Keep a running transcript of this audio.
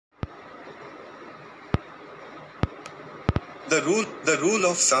The rule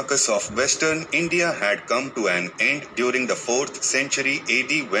of Sakas of Western India had come to an end during the 4th century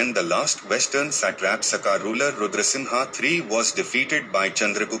AD when the last Western satrap Saka ruler Rudrasimha III was defeated by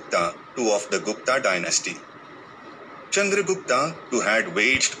Chandragupta-2 of the Gupta dynasty. Chandragupta-2 had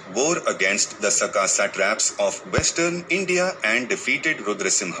waged war against the Saka satraps of Western India and defeated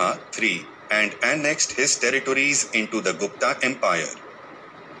Rudrasimha III and annexed his territories into the Gupta Empire.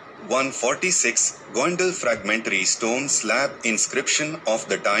 146 Gondal Fragmentary Stone Slab Inscription of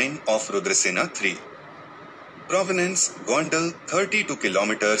the Time of Rudrasena 3. Provenance, Gondal, 32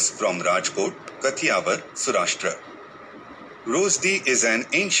 km from Rajkot, Kathiawar, Surashtra. Rojdi is an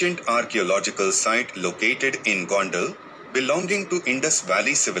ancient archaeological site located in Gondal, belonging to Indus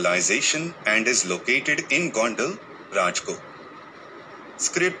Valley civilization and is located in Gondal, Rajkot.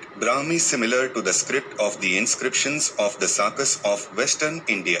 Script, Brahmi similar to the script of the inscriptions of the Sakas of Western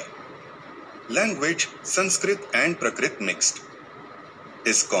India. Language, Sanskrit and Prakrit mixed.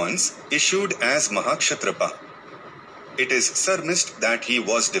 His coins, issued as Mahakshatrapa. It is surmised that he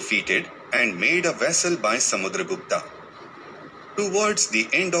was defeated and made a vassal by Samudragupta. Towards the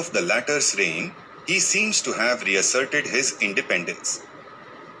end of the latter's reign, he seems to have reasserted his independence.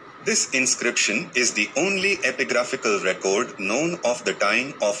 This inscription is the only epigraphical record known of the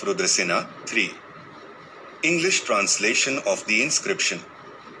time of Rudrasena-3 English Translation of the inscription.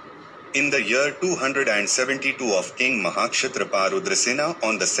 In the year 272 of King Mahakshatrapa Rudrasena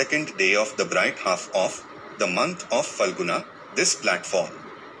on the second day of the bright half of the month of Falguna, this platform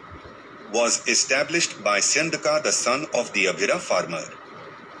was established by Syandaka the son of the Abhira farmer.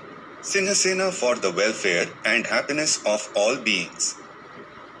 Sinhasena for the welfare and happiness of all beings.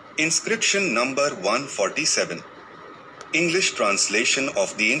 Inscription number 147. English translation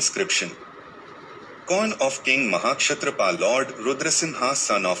of the inscription. Coin of King Mahakshatrapa Lord Rudrasimha,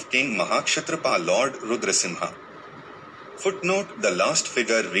 son of King Mahakshatrapa Lord Rudrasimha. Footnote: the last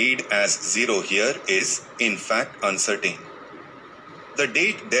figure read as 0 here is, in fact, uncertain. The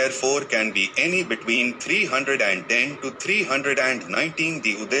date therefore can be any between 310 to 319.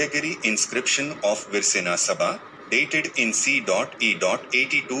 The Udayagiri inscription of Virsena Sabha, dated in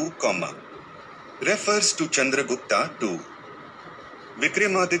c.e.82, refers to Chandragupta-2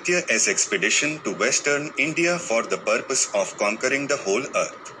 Vikremaditya's expedition to Western India for the purpose of conquering the whole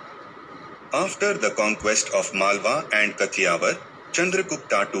earth. After the conquest of Malwa and Kathiavar,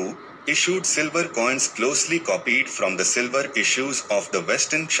 Chandragupta-2 issued silver coins closely copied from the silver issues of the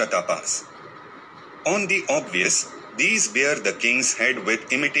Westen Kshatapas. On the obvious, these bear the king's head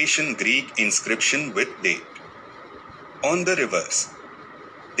with imitation Greek inscription with date. On the reverse,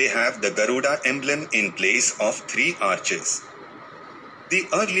 they have the Garuda emblem in place of 3 arches. The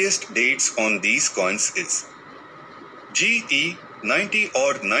earliest dates on these coins is GE 90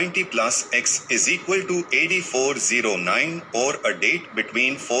 or 90 plus X is equal to 8409 or a date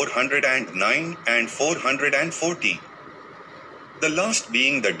between 409 and 414. The last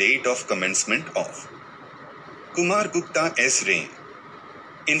being the date of commencement of Kumar Gupta's reign.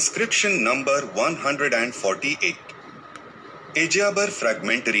 Inscription number 148. Ejabar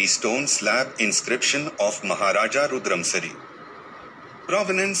Fragmentary Stone Slab Inscription of Maharaja Rudrasena.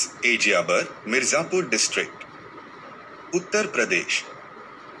 Provenance, Ejabar, Mirzapur District, Uttar Pradesh.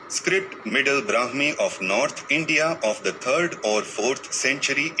 Script, Middle Brahmi of North India of the 3rd or 4th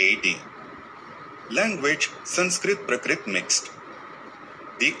century AD. Language, Sanskrit Prakrit mixed.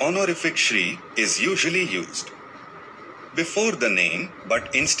 The honorific Shri is usually used before the name,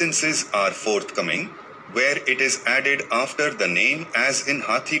 but instances are forthcoming where it is added after the name, as in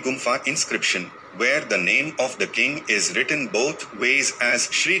Hathigumpha Inscription, where the name of the king is written both ways as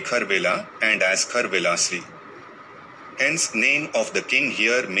Sri Kharavela and as Kharavelasri. Hence, name of the king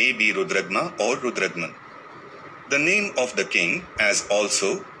here may be Rudradma or Rudradaman. The name of the king, as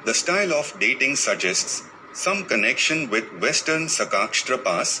also the style of dating suggests some connection with Western Saka, 2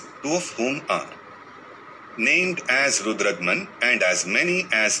 of whom are named as Rudradaman, and as many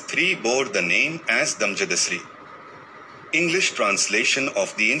as 3 bore the name as Damajadasri. English translation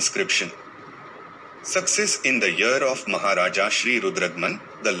of the inscription. Success in the year of Maharaja Sri Rudradaman,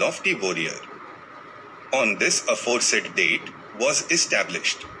 the lofty warrior. On this aforesaid date was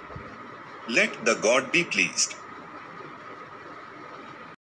established. Let the God be pleased.